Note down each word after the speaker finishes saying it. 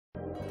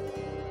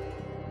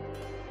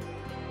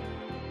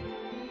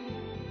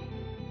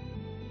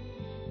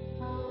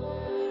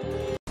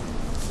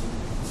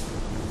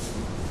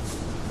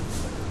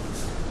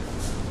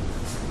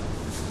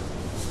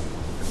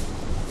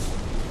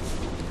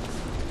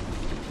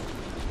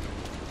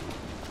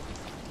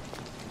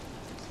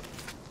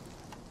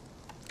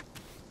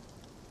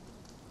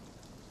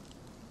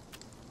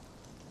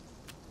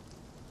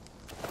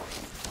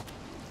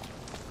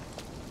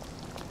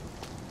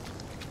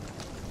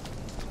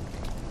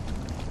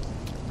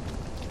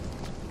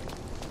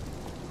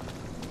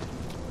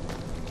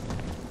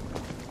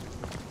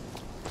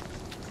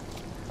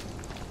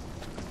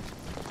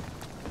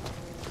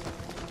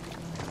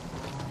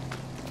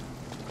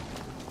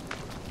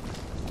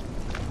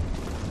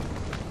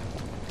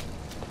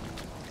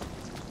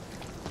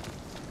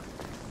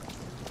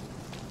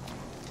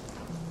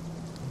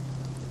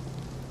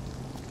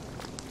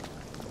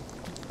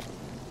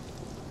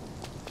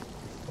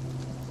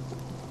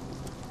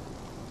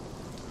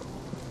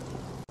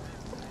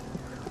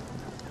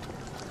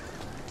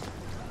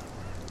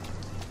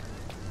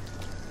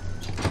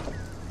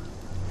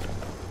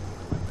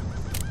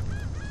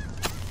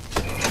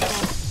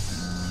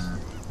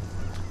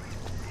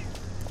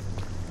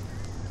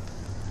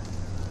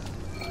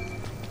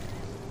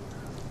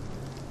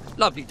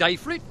Lovely day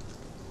for it.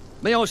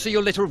 May I see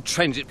your letter of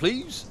transit,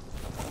 please?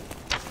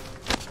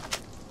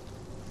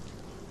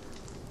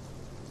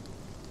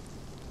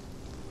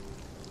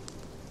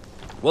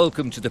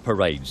 Welcome to the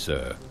parade,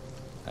 sir.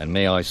 And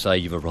may I say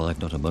you've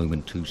arrived not a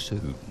moment too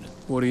soon.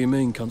 What do you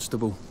mean,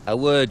 Constable? A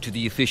word to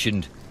the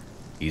efficient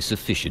is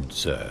sufficient,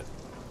 sir.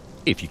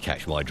 If you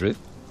catch my drift.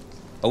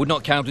 I would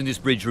not count on this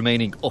bridge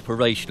remaining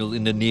operational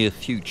in the near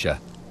future.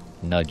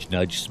 Nudge,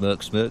 nudge,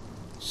 smirk, smirk.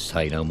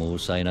 Say no more,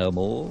 say no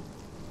more.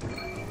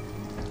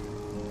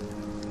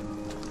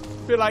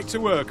 Bit late to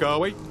work, are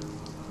we?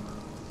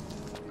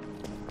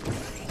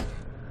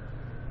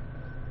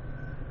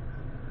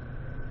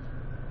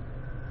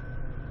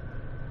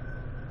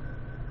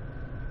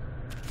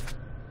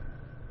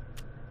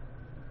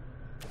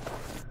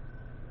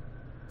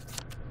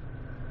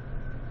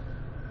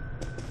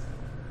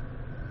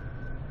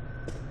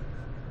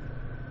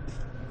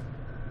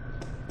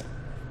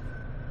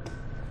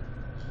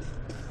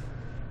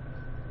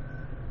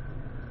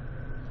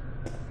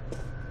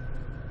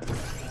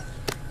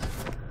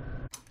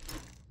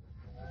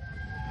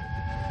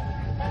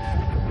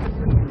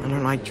 I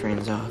don't like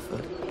trains,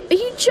 Arthur. Are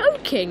you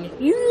joking?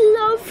 You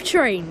love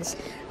trains.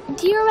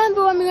 Do you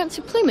remember when we went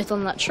to Plymouth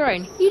on that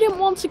train? You didn't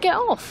want to get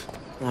off.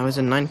 That was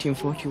in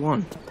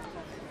 1941.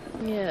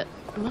 Yeah,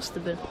 it must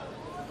have been.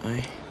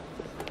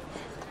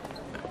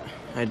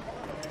 I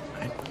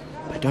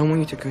don't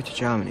want you to go to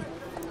Germany.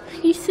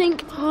 You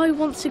think I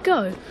want to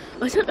go?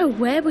 I don't know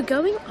where we're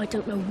going, I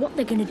don't know what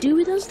they're going to do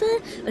with us there,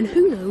 and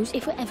who knows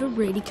if we're ever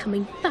really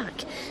coming back.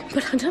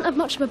 But I don't have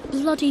much of a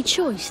bloody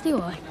choice, do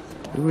I?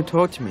 You would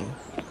talk to me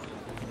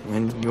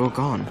when you're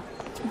gone.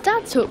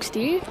 Dad talks to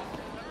you?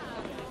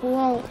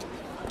 Well,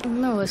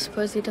 no, I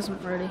suppose he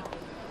doesn't really.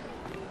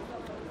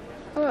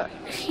 But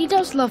he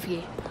does love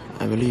you.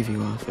 I believe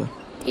you, Arthur.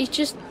 He's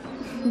just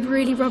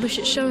really rubbish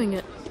at showing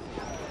it.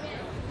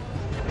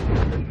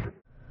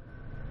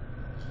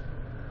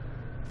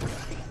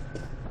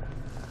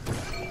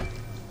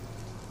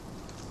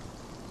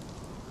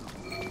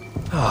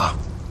 Ah,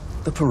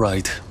 the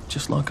parade.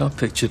 Just like I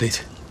pictured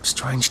it.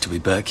 Strange to be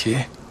back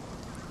here.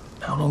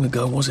 How long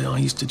ago was it I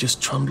used to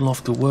just trundle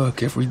off to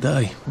work every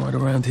day, right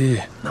around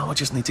here? Now I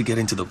just need to get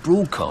into the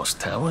broadcast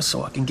tower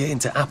so I can get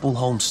into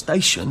Appleholm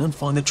Station and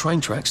find the train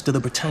tracks to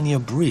the Britannia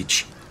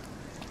Bridge.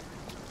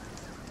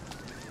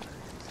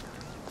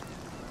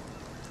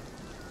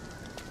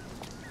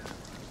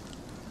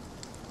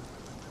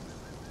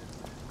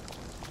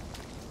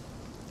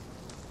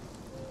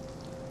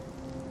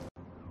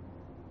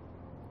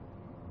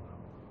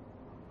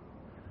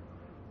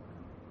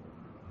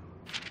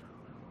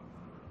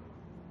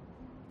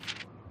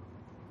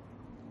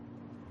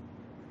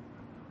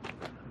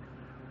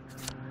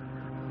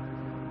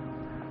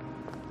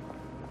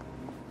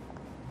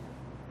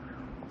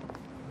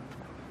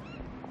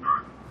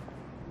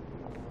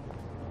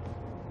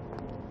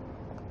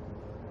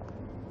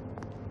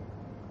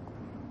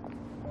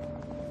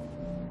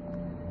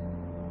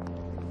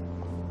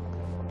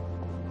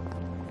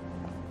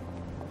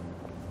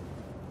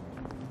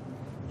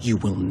 You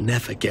will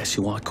never guess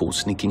who I caught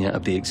sneaking out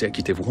of the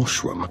executive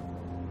washroom.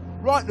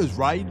 Right as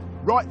rain,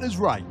 right as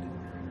rain.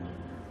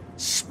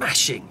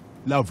 Smashing!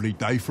 Lovely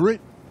day for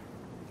it.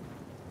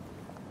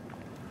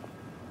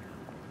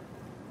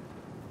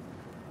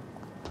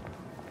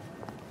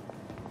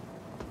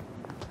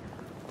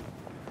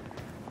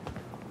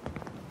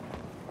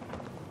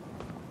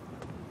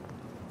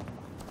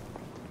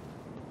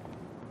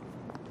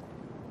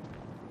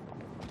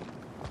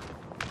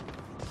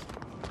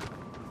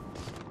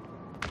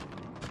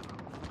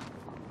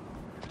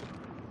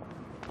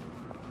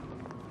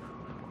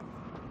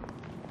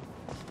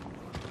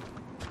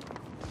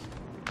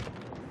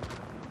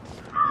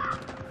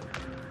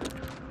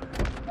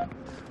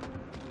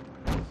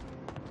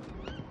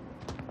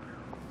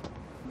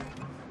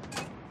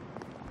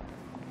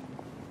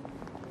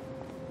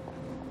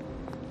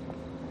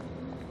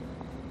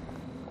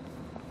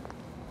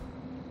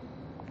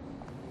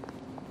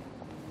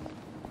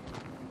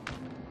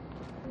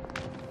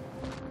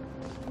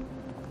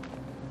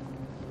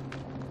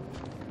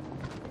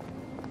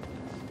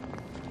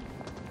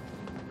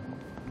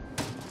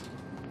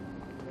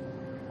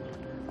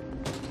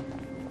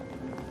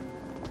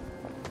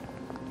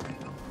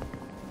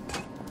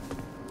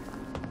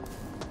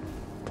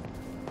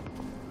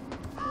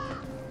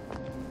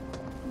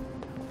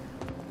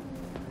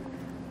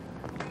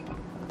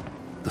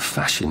 The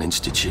Fashion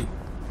Institute.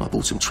 I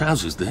bought some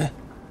trousers there.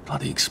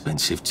 Bloody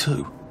expensive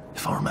too.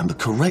 If I remember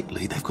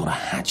correctly, they've got a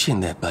hatch in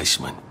their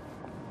basement.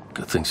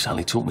 Good thing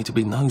Sally taught me to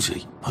be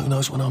nosy. Who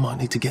knows when I might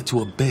need to get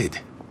to a bed.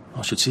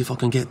 I should see if I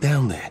can get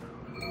down there.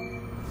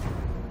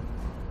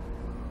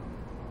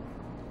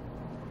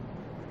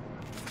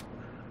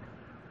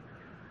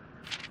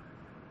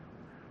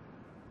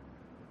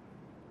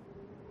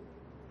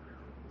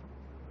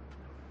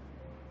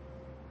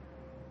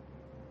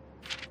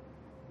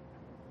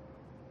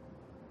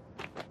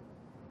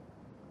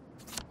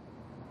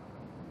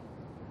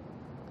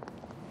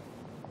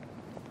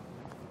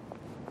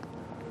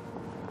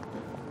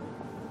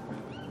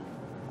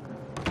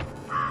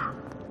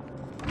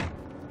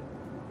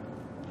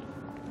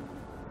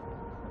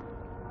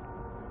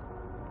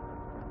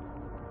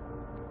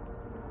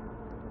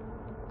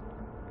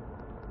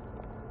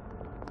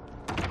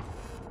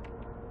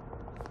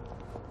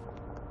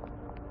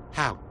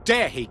 How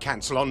dare he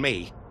cancel on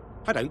me?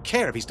 I don't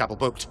care if he's double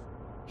booked.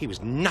 He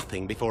was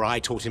nothing before I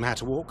taught him how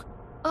to walk.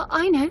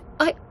 I know.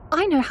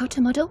 I know how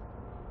to model.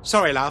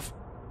 Sorry, love.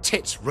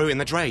 Tits ruin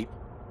the drape.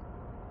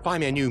 Buy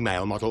me a new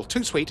male model.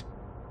 Too sweet.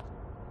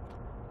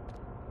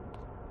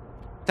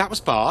 That was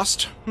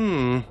fast.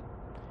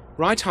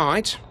 Right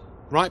height.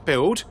 Right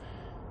build.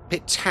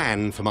 Bit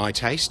tan for my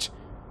taste.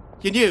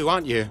 You're new,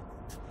 aren't you?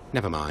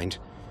 Never mind.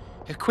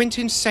 If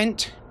Quentin's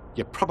sent,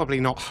 you're probably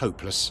not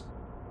hopeless.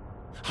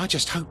 I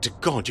just hope to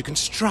God you can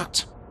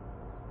strut.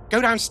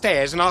 Go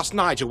downstairs and ask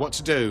Nigel what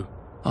to do.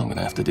 I'm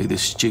gonna have to do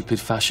this stupid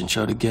fashion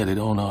show to get it,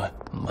 aren't I?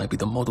 Maybe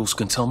the models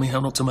can tell me how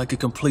not to make a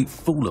complete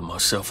fool of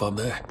myself up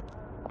there.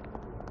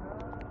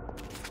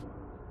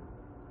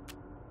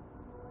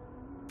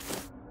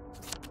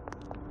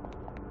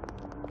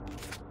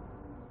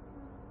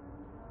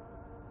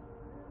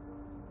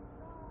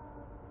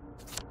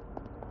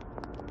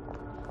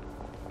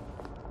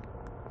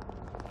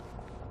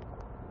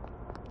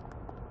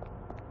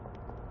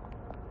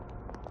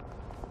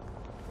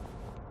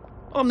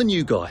 I'm the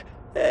new guy.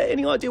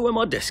 Any idea where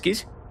my desk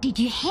is? Did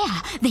you hear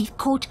they've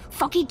caught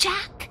Foggy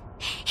Jack?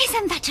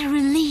 Isn't that a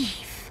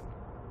relief?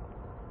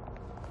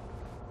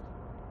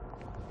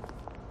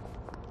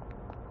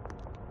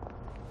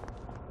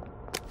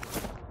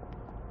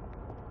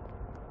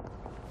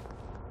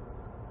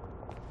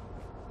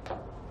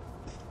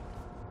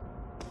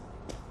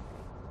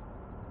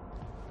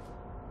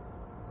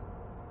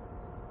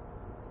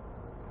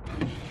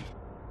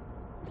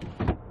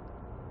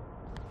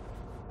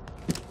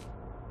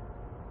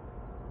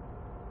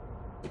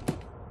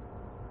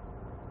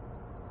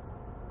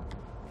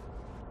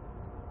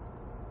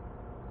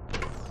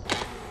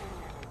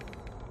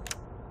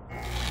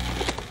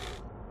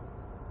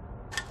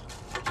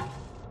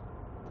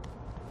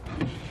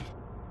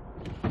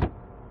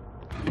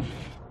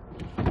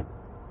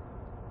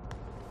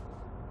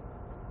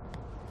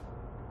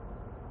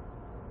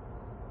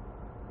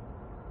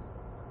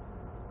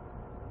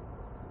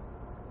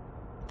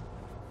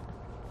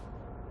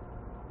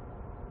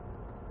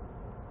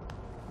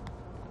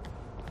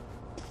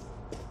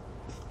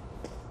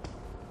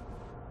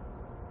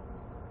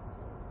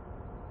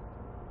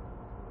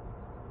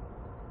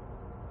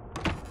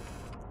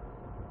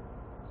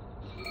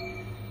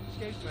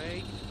 Excuse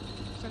me.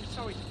 So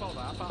sorry to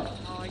bother, but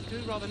I do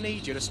rather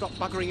need you to stop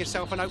buggering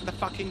yourself and open the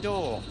fucking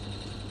door.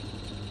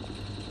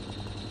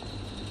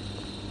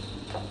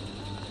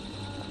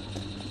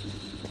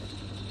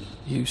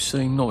 You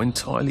seem not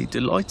entirely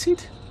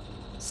delighted?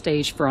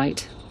 Stage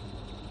fright.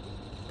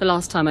 The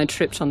last time I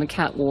tripped on the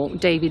catwalk,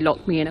 Davy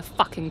locked me in a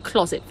fucking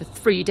closet for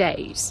 3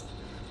 days.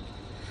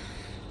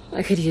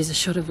 I could use a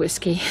shot of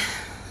whiskey,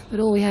 but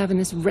all we have in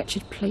this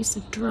wretched place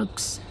are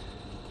drugs.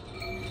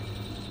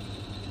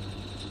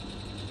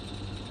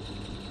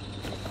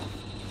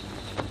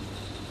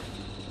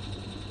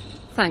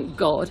 Thank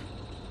God.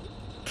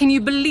 Can you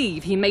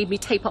believe he made me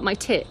tape up my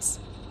tits?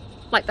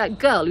 Like that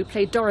girl who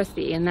played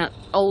Dorothy in that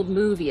old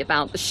movie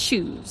about the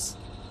shoes.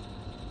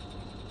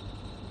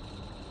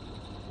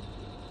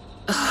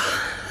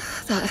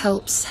 That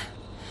helps.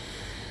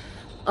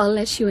 I'll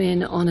let you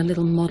in on a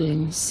little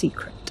modelling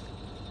secret.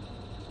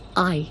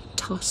 I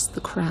tossed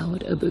the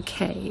crowd a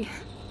bouquet.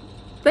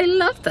 They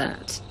love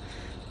that.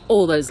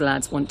 All those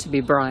lads want to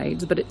be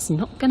brides, but it's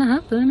not gonna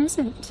happen, is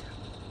it?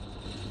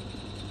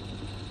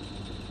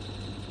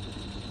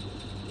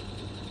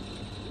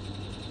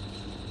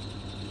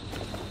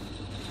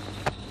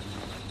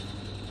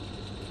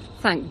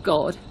 Thank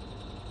God.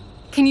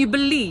 Can you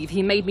believe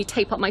he made me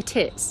tape up my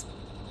tits?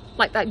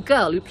 Like that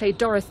girl who played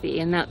Dorothy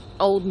in that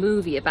old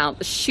movie about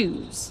the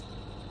shoes.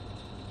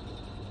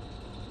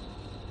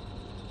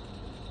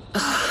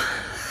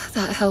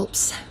 That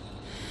helps.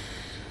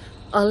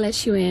 I'll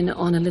let you in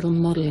on a little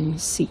modelling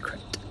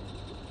secret.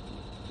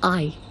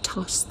 I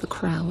tossed the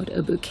crowd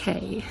a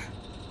bouquet.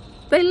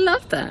 They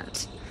love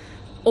that.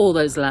 All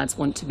those lads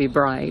want to be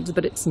brides,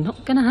 but it's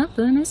not gonna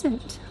happen, is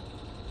it?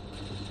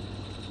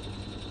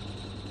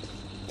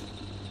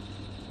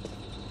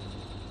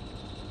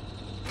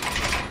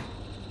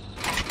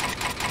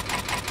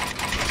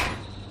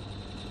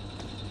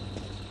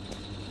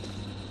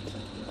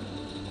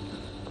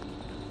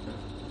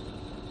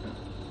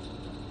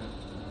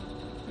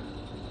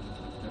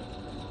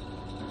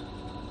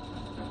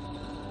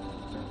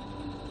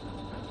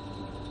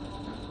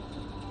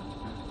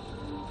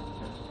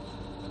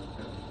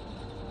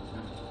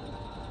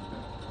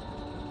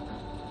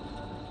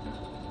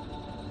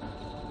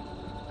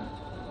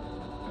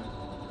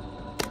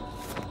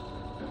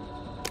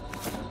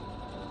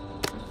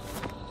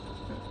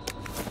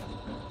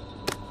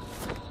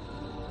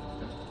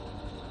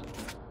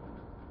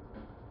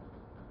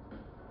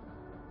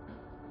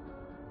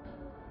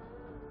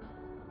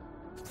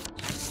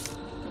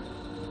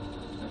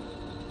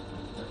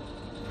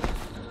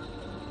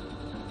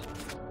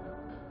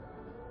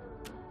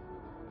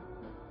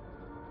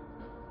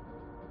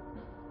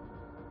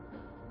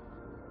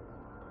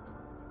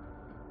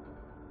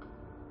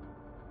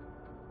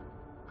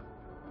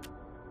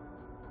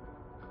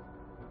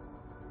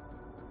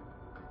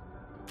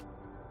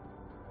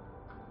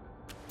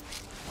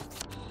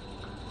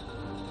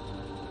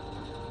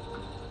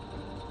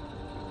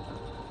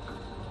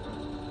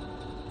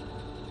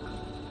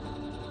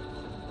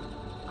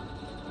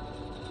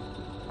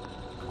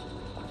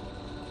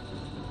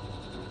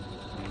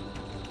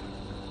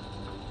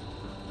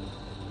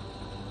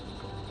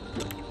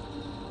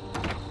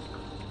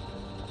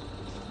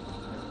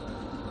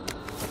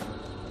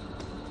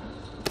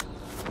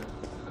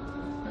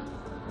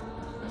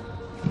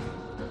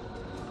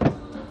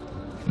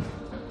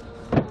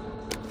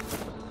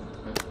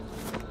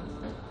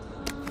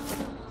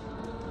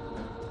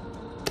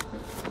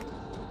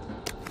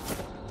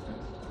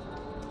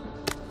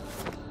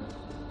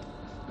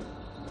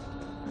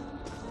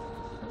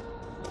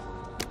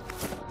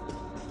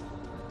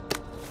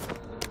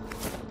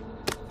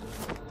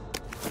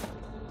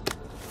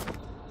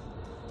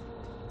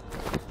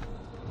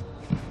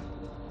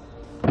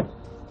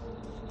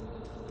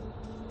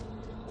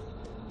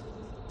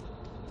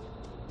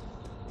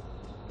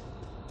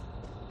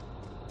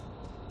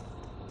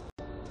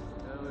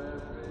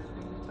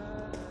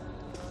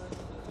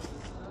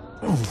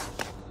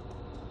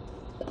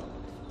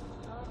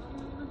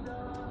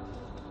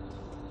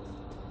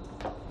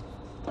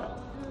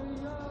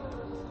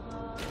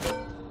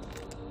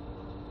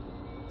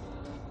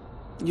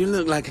 You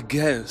look like a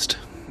ghost.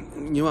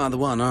 You are the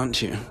one,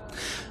 aren't you?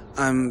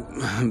 I'm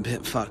a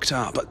bit fucked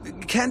up.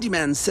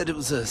 Candyman said it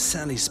was a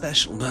Sally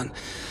special, but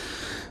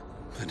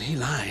he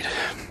lied.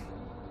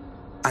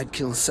 I'd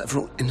kill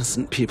several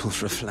innocent people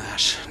for a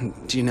flash.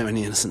 Do you know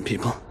any innocent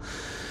people?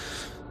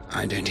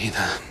 I don't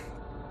either.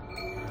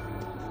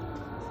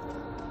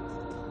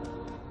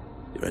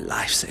 You're a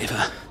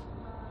lifesaver.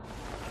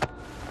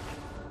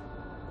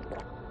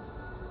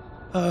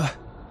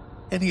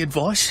 Any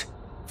advice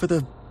for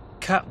the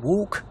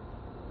catwalk?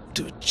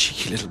 Do a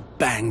cheeky little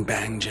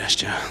bang-bang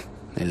gesture.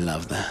 They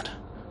love that.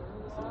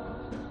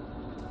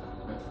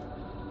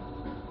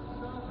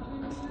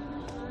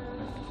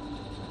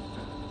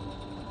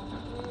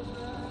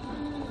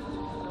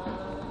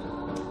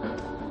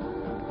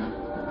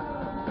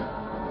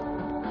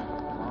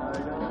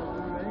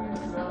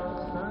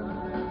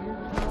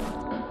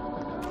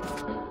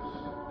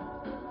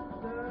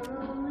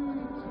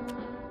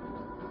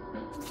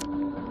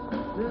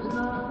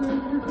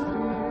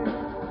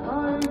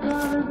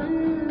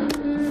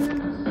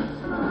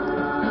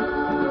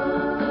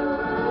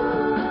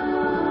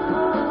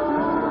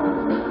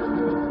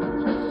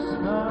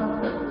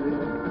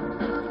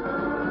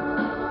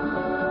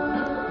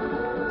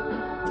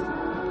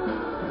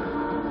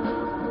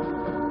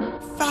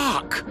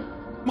 Fuck!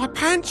 My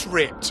pants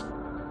ripped!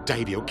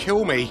 Davy'll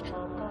kill me.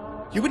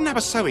 You wouldn't have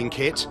a sewing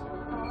kit?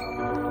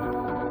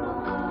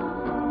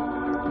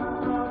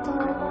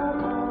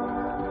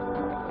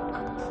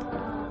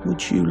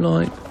 Would you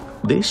like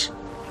this?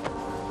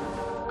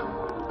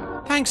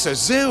 Thanks a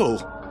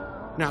zill!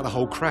 Now the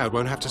whole crowd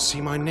won't have to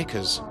see my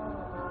knickers.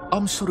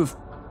 I'm sort of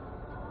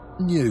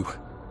new.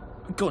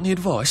 Got any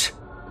advice?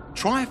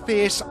 Try a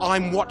fierce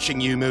I'm watching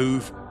you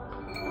move.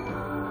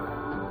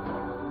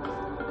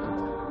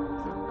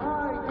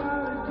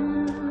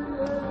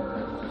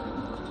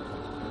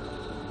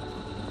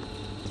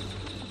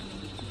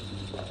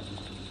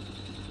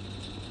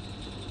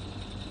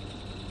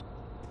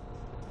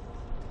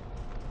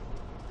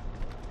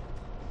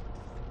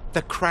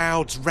 The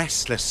crowd's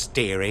restless,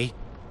 dearie.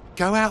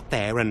 Go out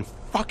there and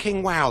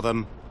fucking wow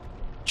them.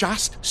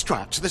 Just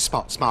strut to the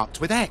spots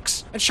marked with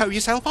X and show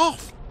yourself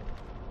off.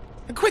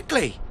 And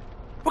quickly.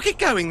 Well, get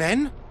going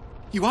then.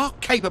 You are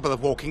capable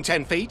of walking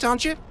 10 feet,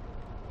 aren't you?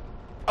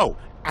 Oh,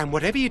 and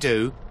whatever you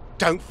do,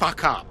 don't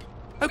fuck up.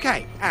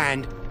 Okay,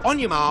 and on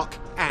your mark,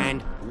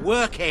 and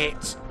work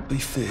it. Be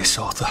fierce,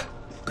 Arthur.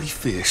 Be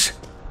fierce.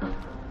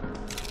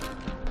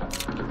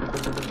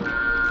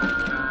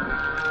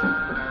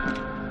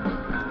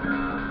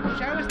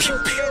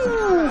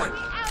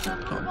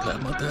 I'm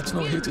glad my dad's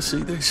not here to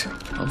see this.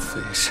 I'm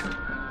fierce.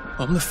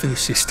 I'm the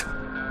fiercest.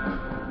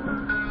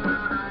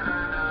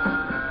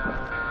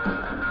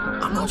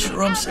 I'm not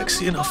sure I'm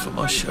sexy enough for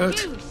my shirt.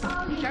 Show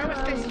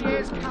us this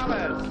year's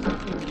colours.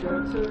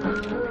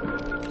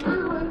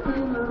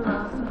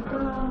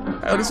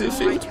 How does it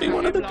feel to be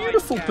one of the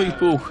beautiful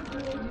people?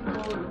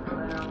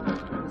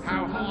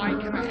 How high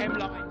can the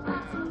headlights...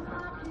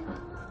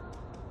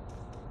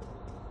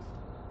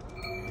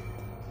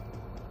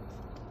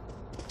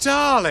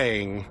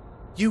 Darling,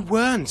 you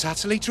weren't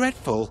utterly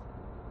dreadful.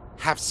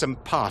 Have some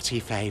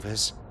party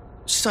favours.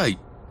 Say,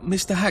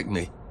 Mr.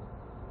 Hackney,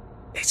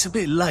 it's a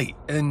bit late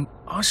and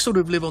I sort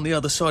of live on the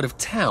other side of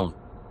town.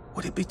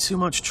 Would it be too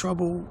much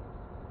trouble?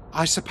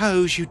 I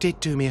suppose you did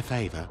do me a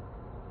favour.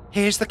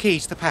 Here's the key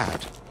to the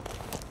pad.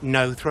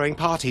 No throwing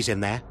parties in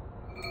there.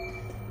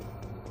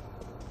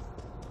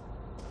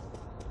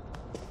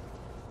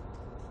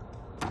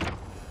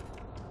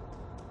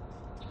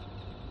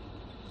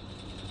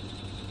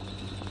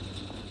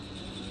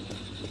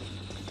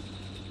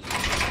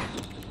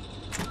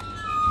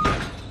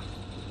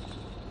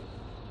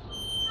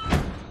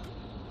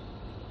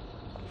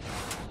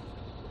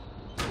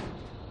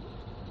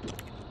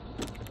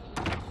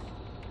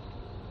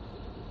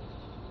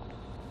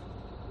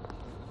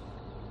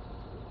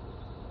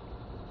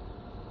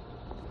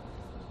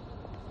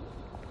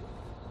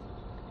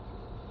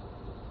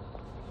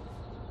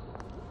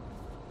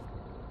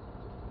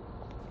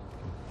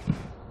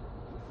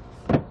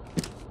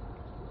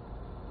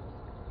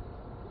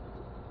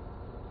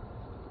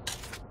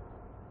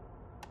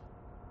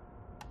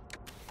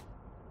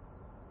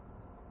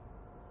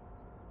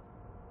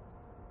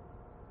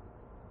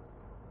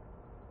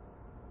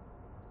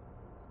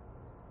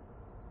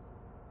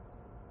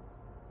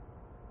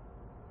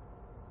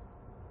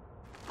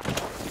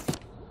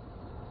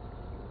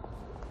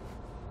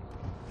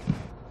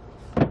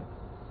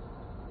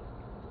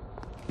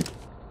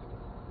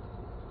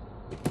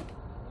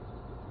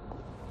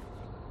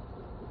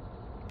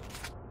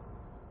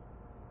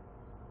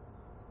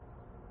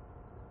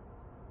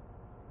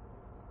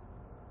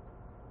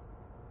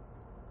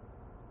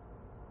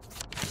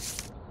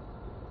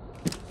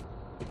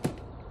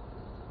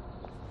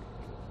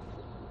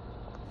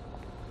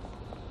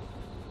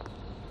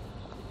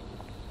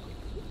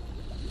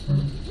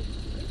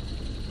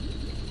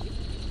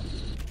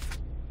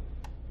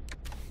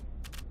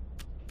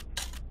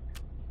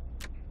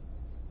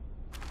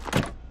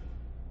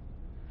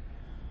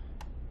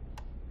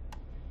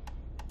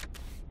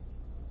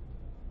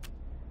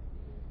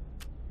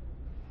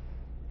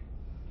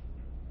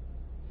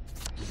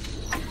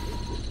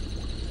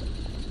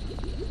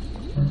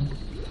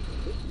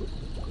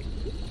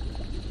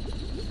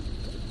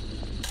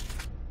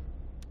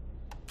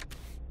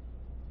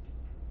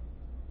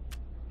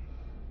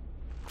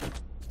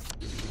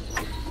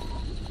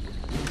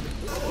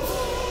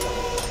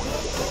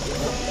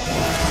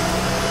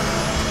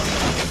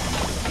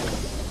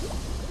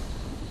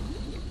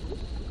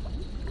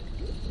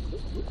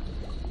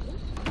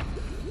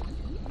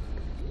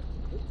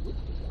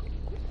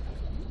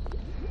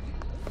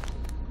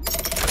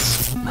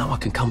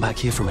 can come back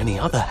here from any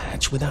other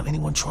hatch without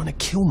anyone trying to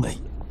kill me.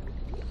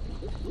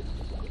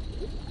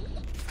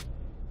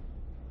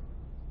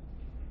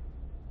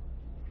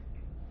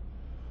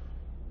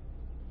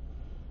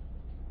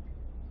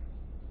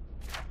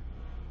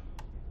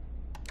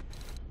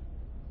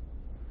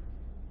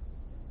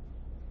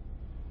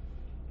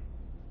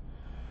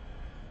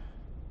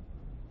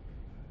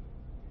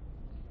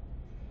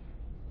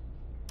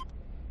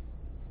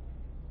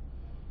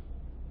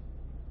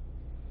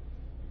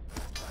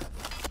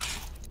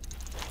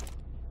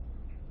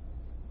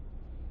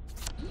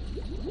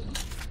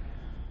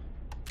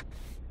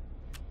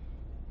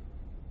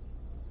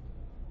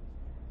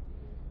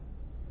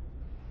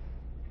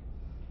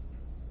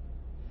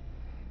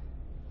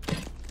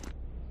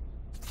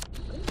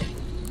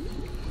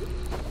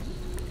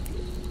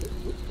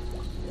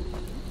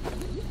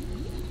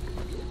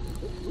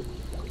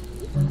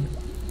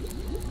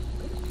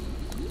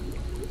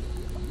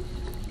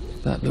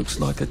 That looks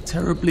like a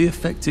terribly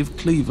effective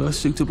cleaver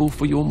suitable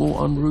for your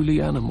more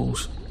unruly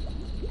animals.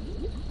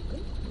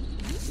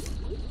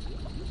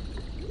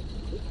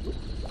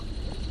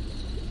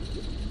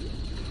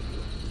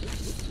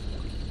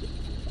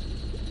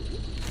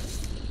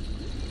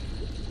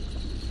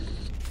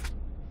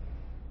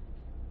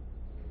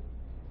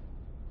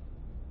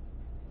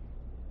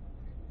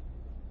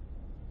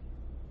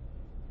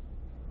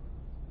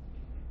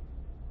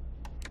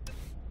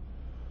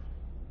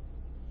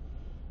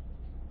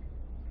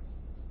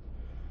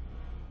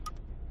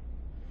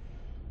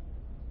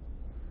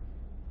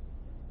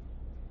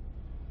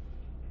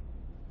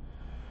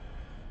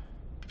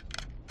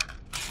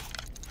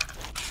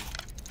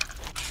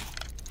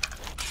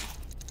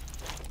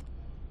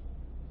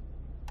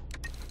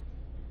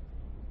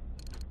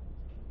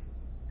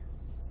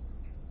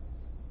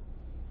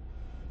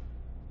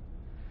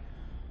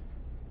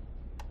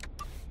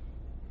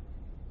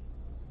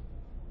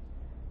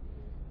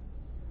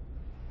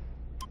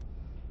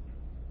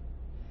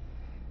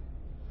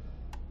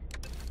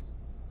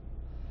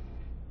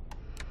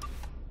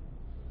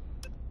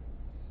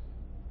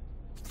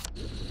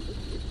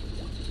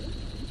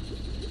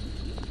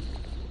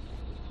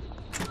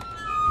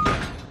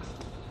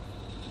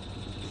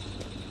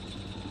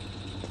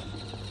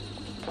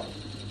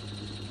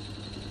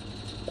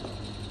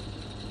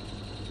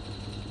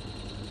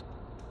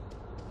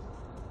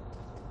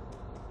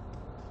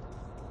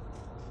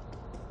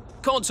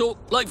 Can't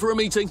talk. Late for a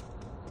meeting.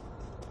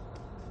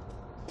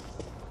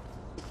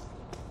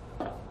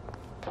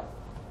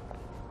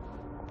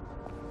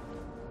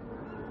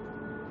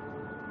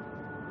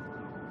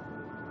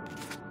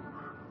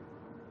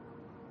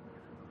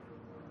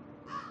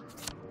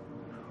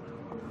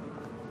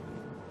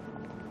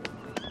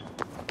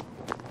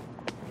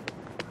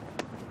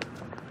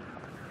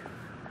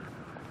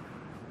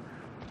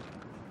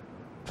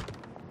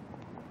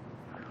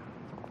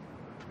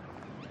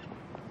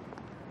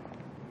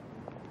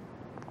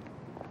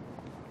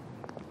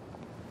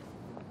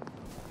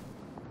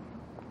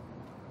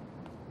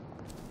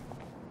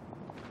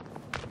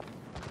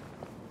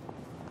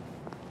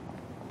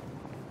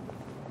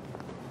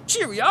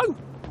 Cheerio!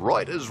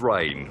 Right as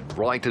rain,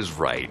 right as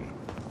rain.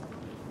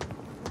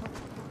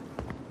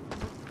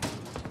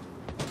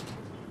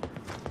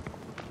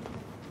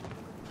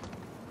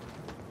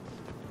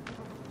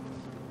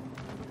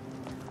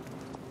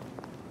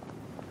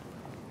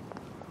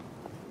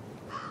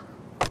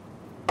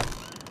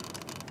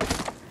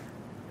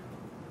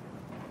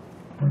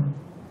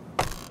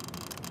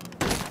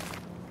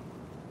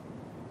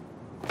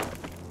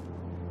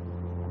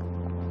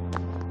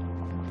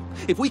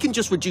 If we can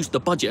just reduce the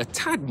budget a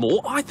tad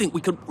more, I think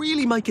we could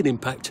really make an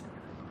impact.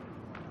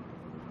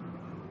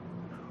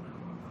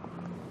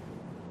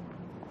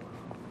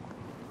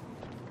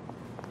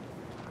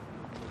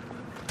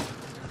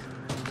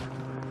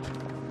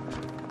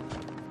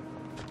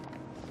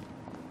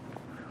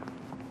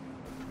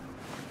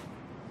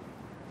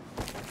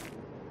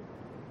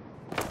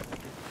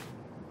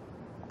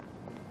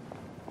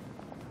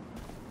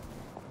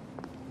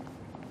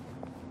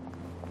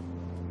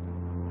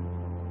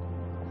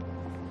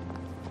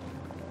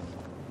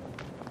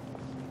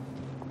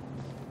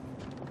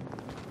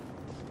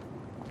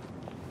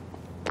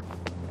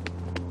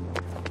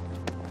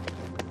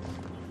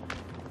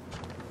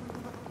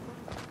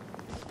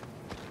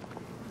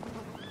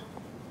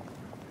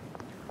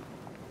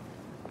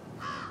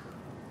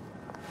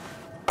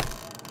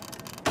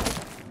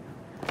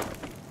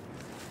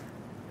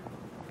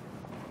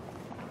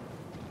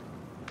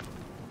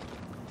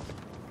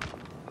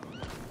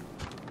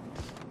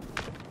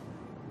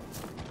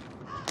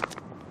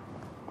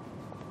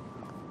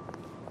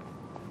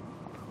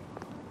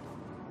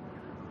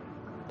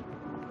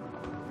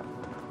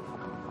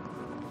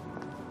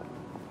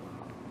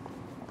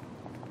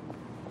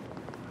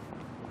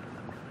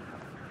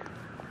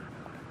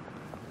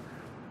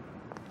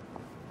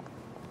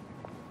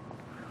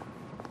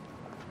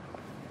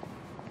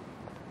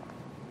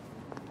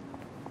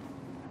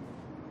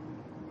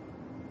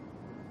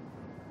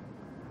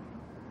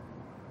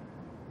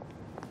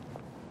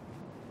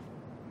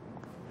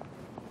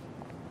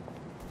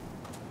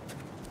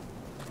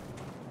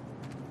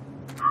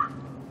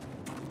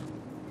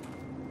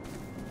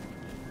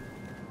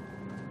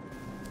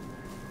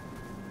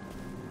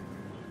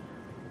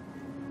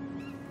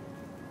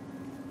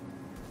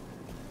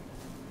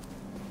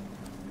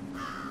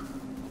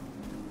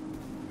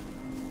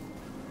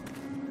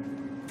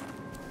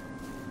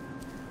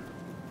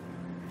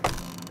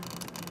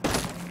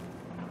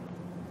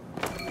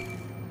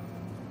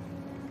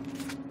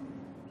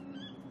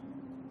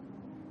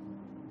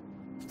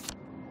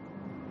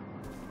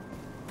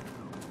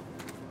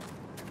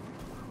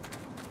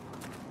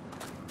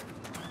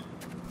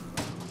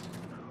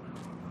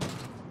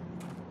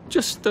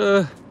 Just,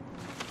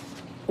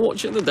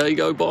 watching the day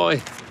go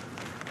by.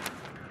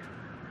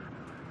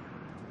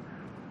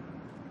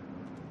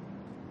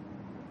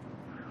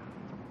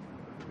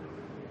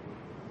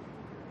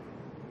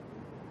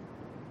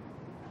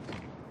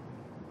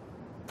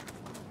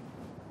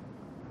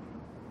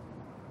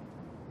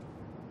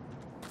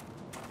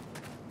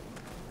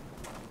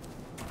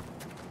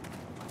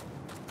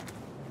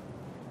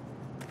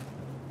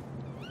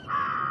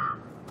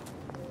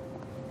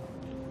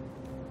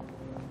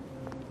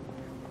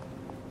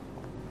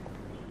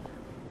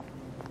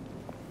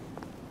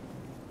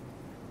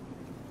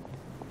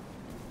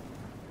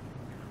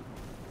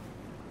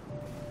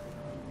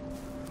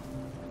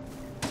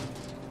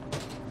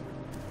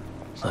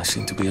 They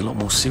seem to be a lot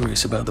more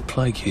serious about the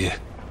plague here.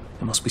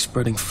 It must be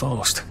spreading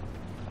fast.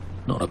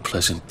 Not a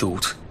pleasant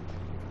thought.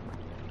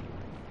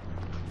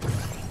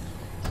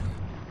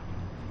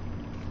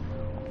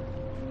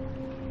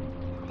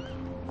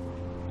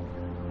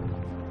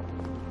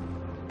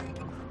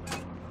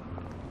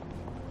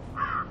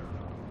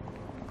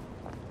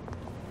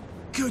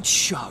 Good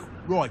show.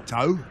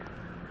 Righto.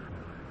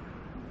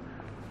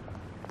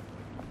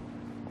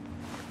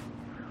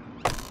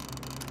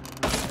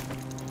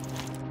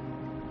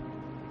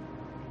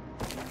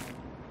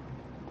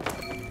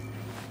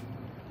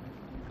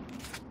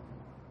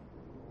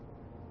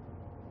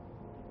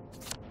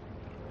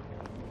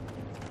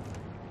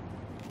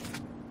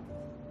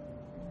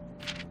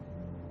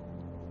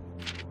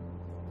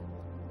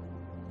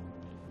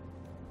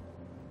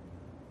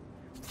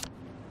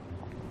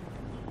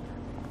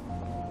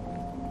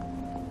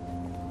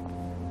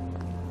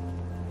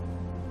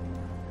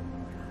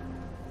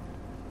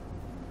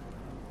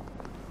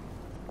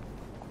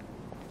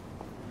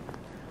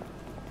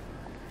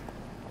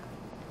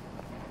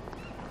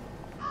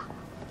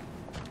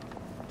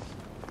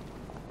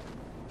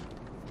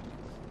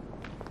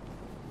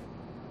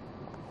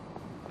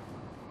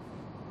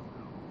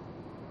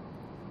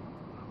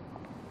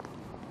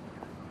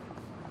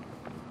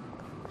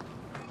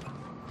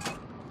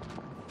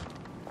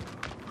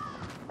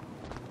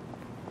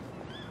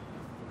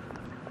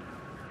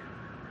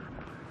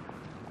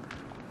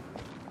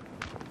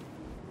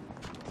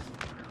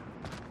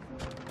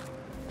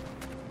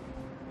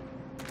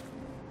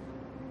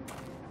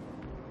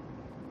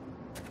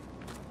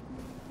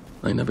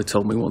 They never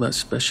told me what that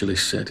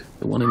specialist said,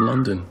 the one in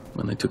London,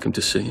 when they took him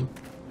to see him.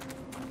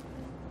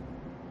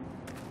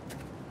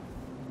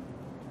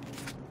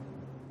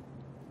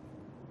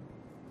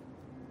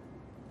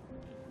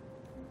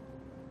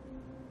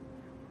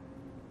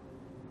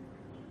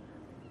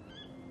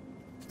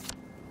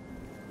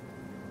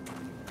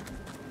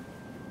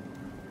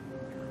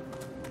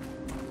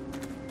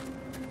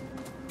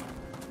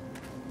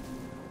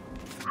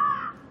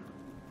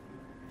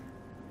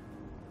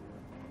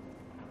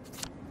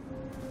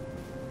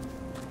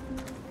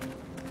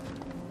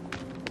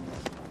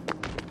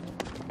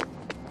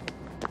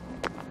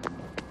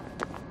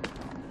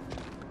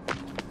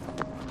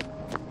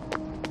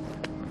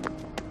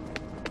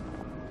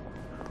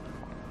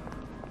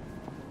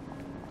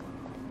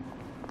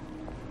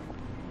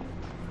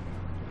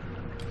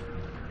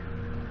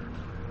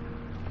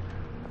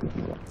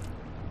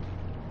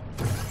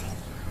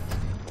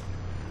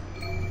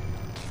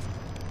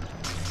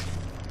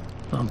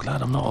 I'm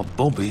glad I'm not a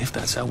bobby, if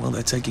that's how well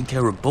they're taking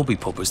care of bobby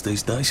poppers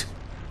these days.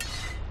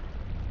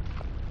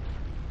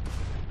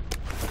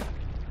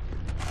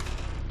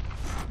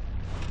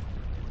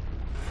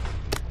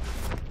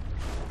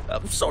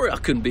 I'm sorry I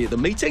couldn't be at the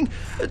meeting.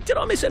 Did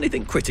I miss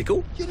anything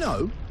critical? You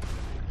know,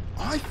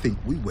 I think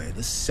we wear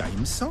the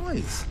same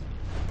size.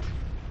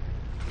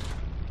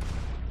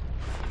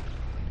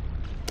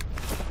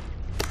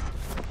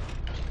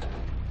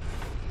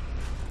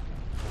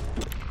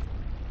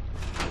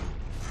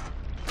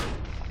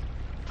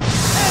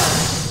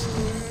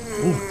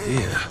 Oh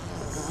dear.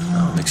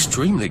 I'm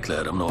extremely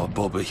glad I'm not a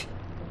bobby.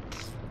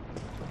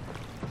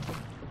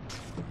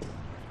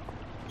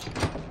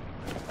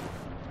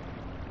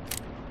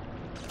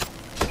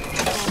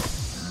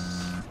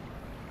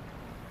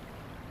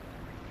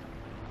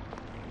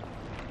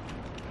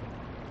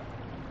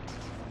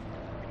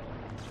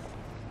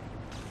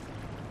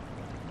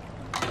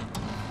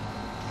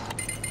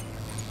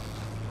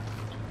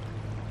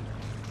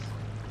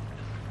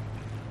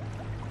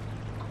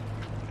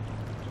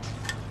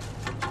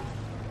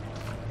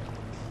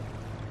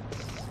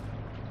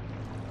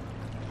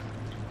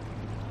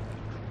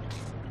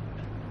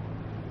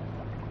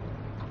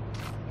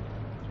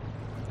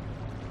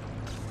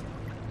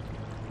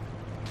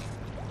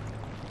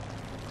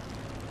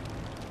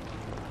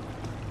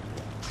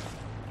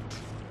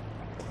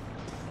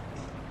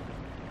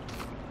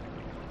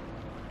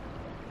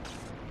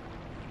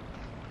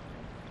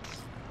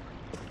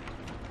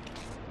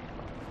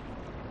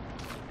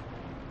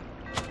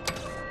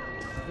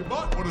 You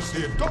might want to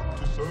see a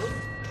doctor, sir.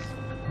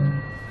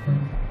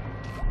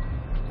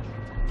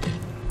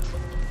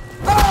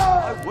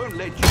 I won't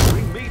let you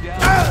bring me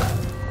down.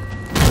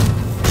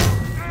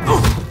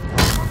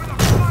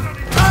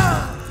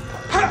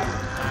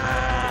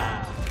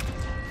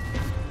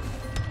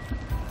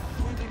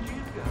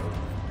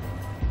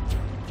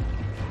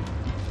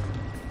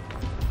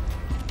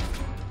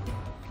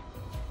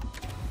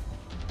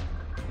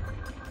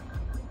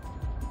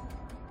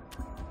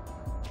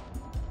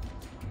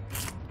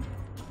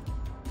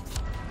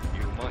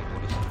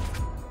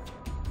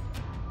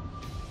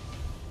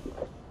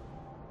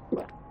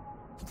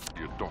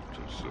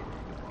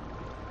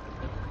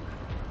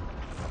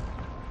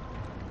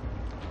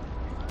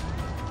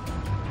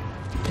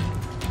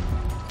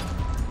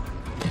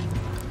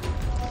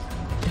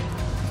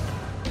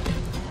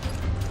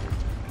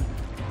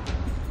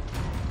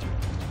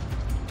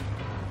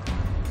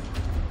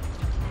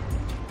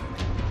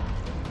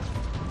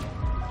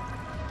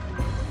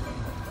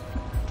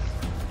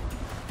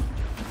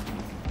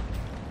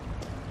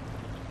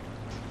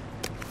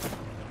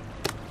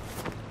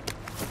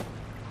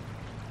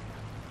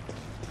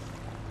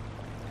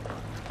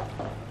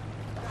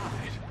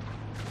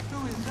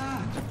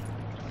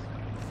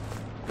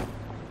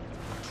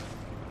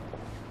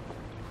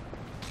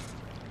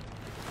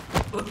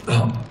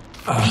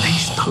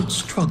 Please don't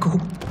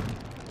struggle.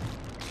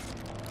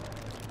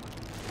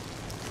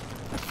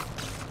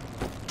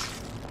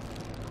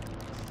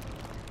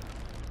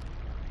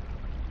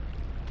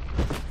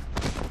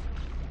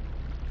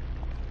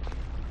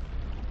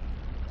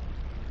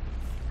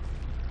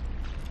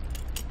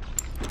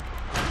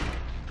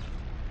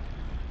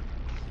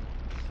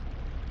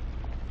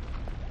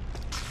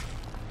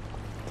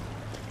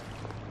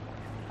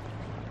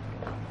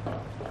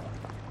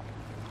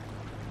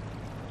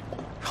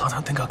 I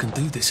don't think I can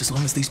do this as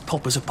long as these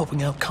poppers are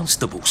popping out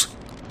constables.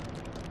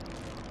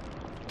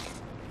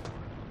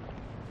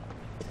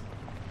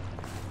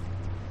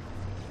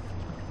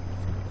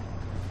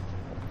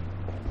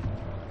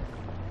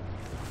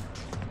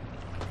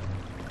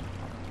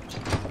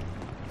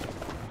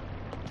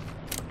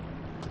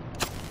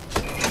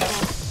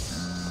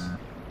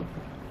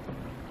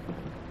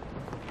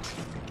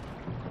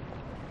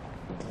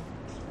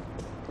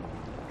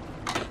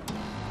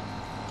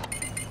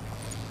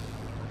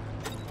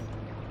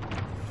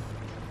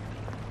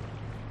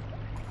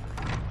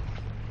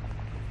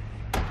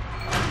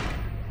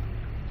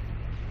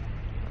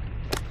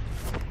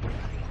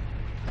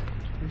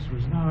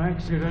 Was no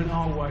accident,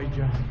 I'll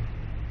wager.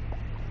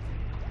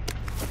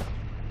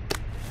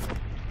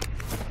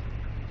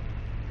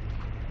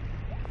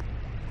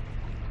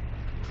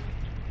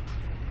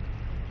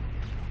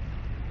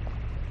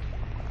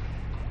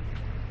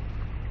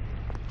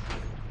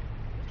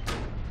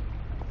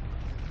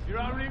 You're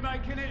only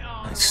making it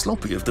hard. It's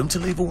sloppy of them to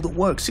leave all the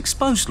works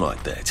exposed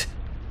like that.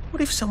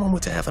 What if someone were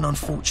to have an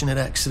unfortunate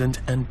accident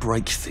and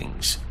break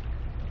things?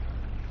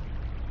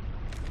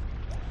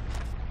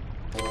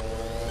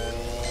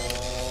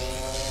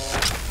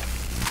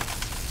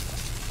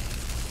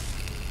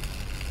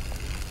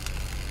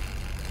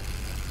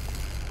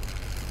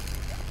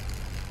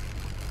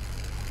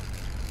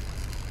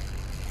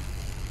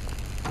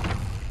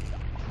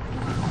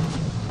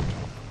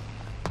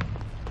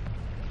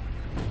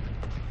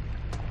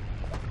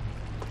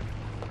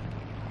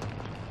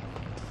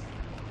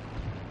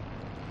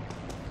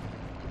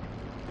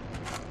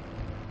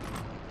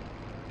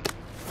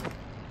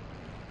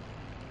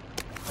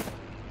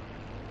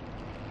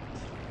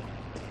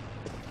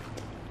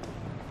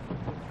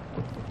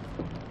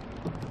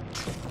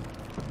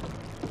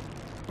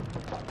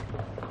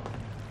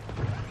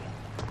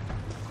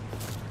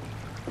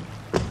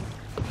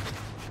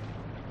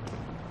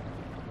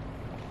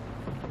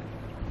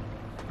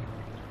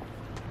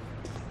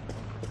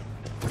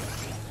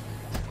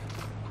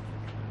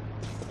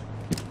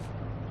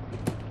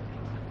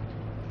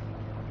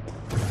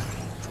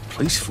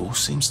 Police force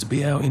seems to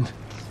be out in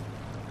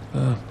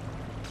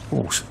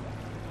force.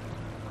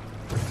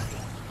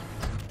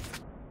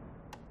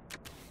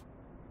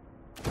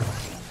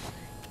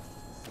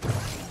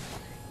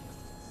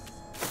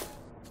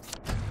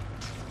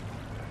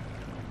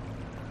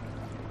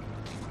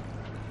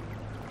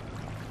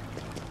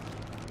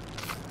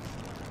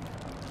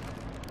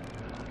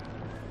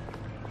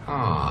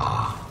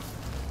 Ah,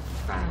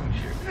 found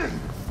you.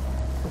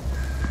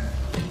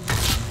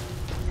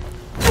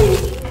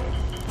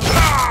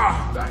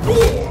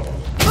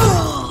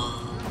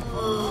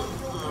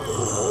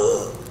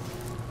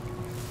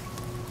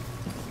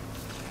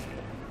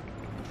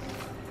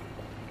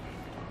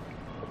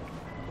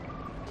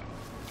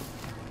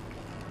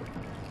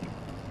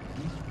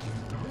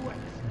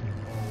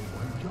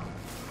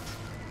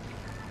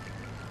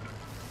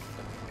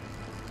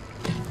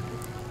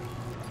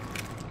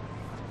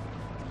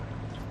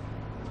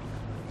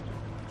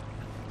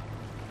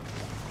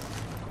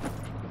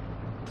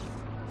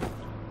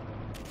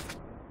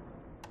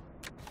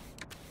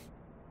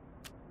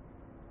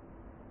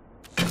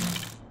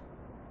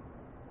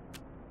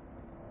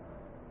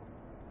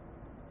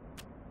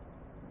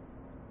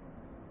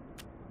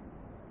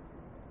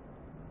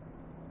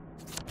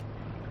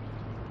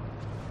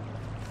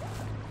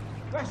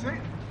 That's it.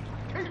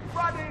 Keep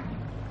running.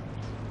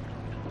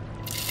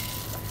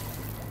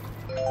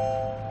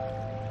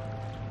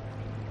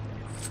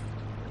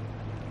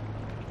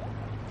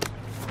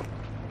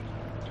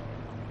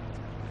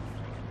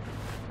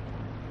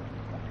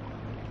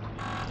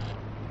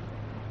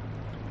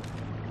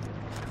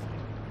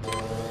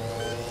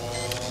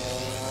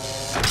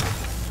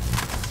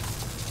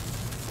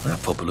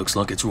 That popper looks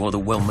like it's rather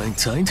well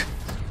maintained.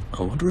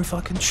 I wonder if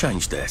I can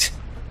change that.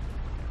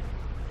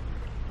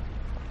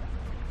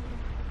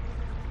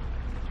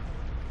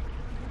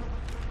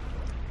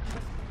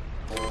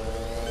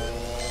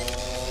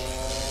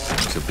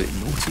 It's a bit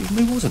naughty of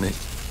me, wasn't it?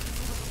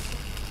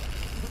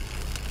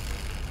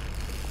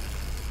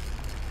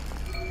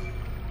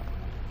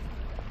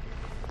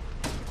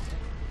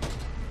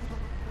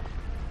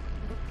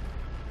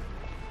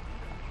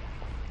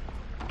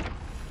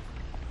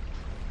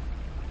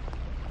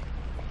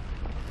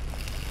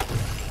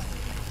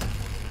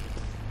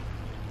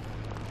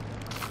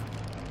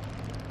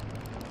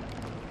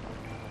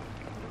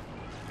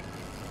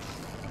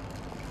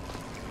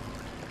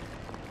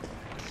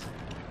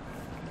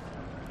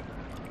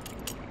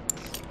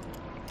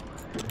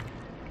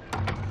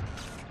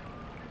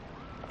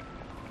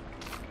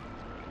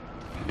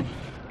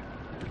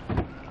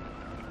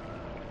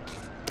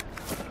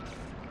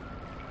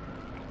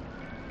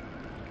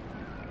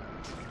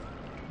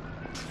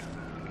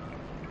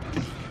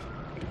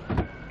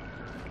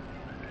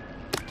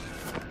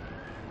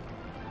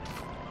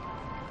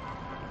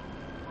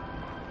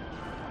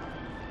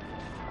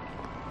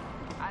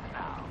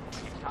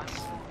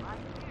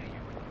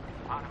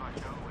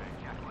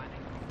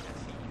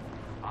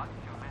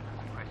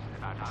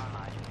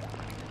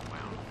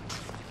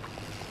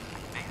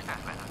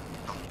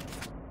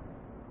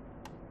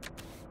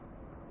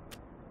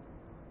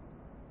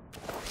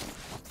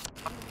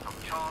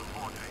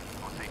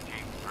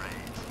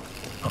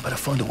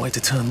 find a way to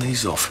turn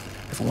these off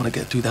if I want to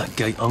get through that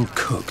gate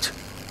uncooked.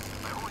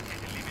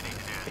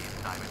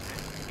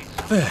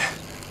 There.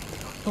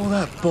 All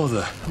that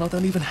bother, and I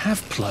don't even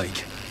have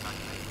plague.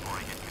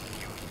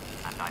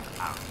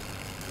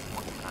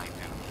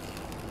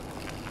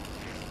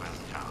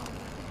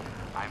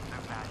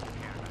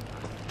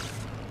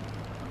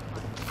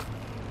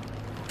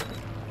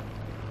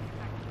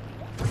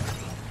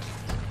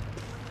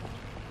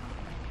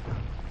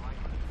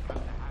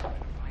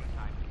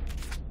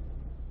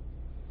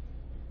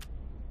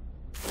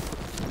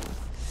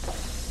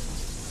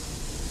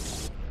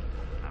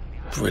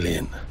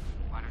 Brilliant.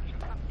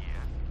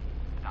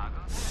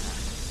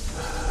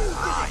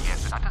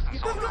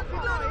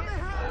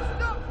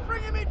 Stop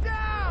bringing me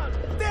down!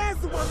 There's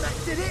the one that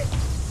did it!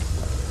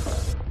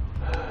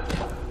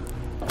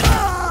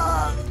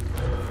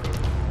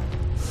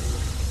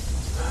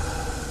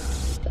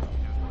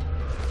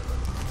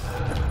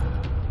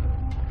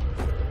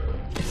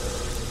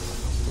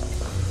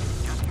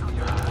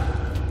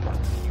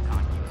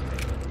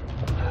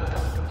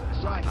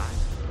 Right.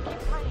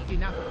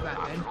 Enough of that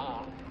then.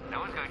 No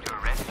one's going to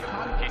arrest you.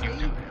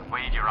 Continue to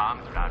wave your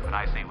arms around when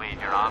I say wave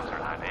your arms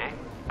around, eh?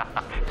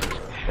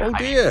 Oh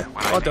dear,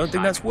 I don't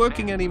think that's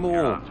working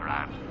anymore.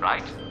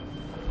 Right?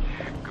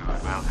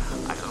 Good, well,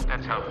 I hope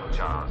that's helpful,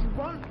 Charles.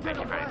 Thank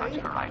you very much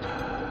for writing.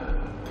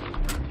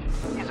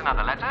 Here's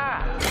another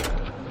letter.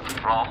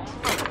 From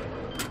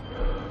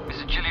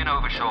Mrs. Gillian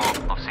Overshaw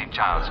of St.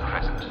 Giles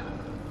Crescent.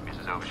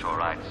 Mrs. Overshaw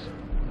writes,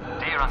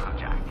 Dear Uncle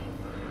Jack,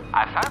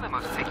 I found the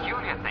most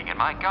peculiar thing in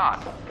my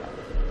garden.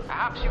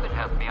 Perhaps you can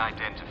help me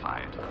identify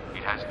it.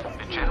 It has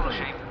the general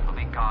shape of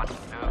a garden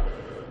gnome.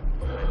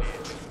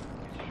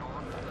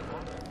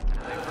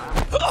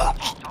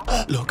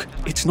 Look,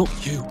 it's not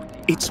you,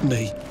 it's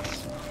me.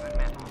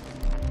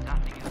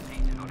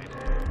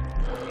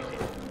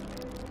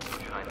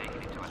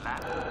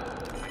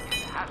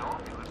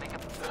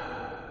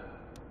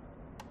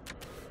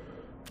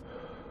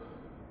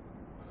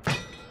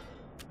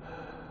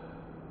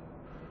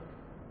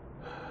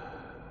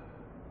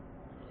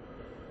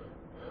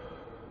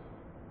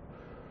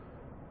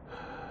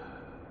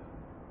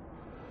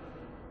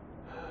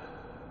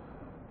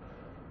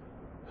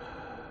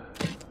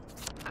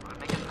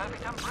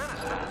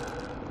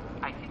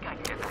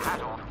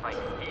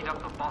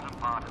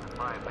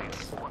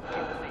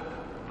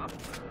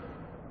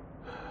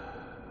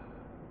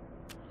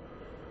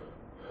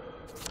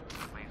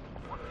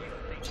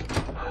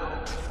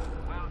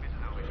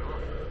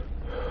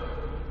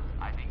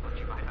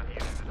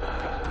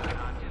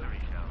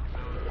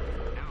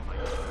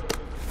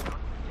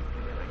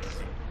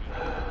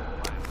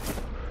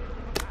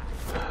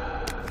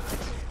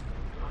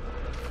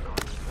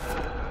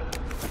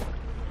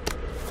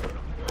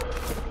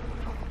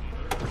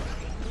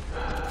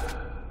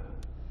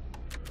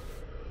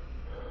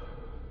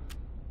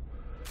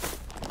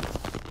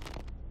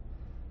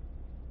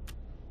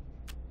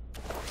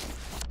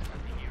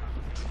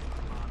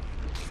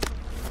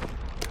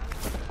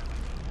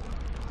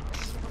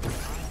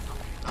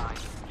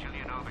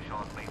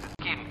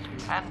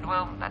 And,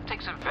 well, that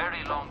takes a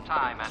very long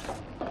time, and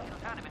it'll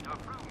turn him into a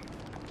broom.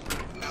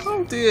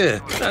 Oh dear,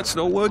 that's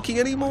not working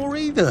anymore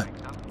either.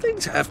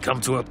 Things have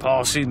come to a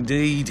pass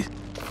indeed.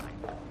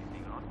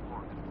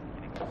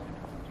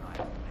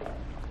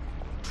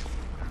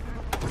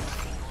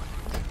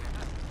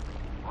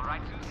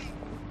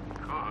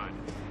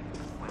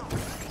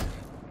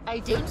 I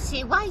don't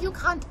see why you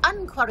can't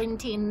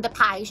unquarantine the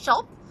pie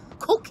shop.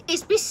 Cook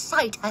is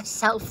beside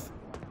herself.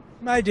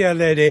 My dear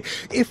lady,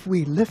 if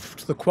we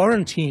lift the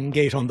quarantine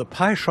gate on the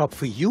pie shop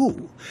for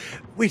you,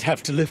 we'd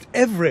have to lift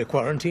every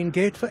quarantine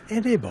gate for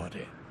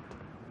anybody.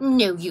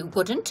 No, you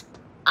wouldn't.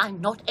 I'm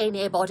not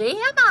anybody,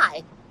 am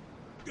I?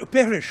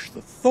 Perish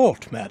the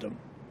thought, madam.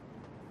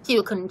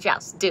 You can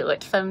just do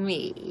it for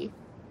me.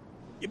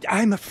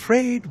 I'm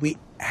afraid we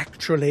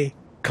actually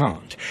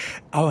can't.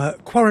 Our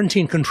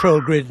quarantine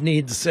control grid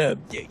needs a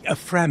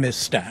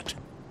Framistat.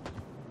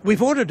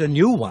 We've ordered a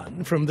new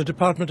one from the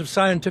Department of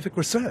Scientific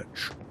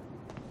Research.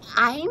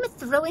 I'm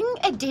throwing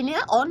a dinner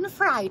on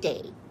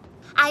Friday.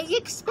 I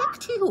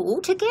expect you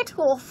to get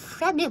your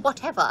Fremi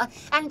whatever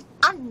and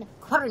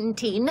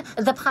unquarantine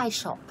the pie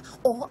shop,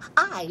 or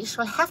I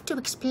shall have to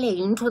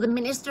explain to the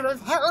Minister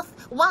of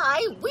Health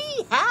why we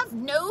have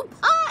no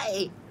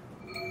pie.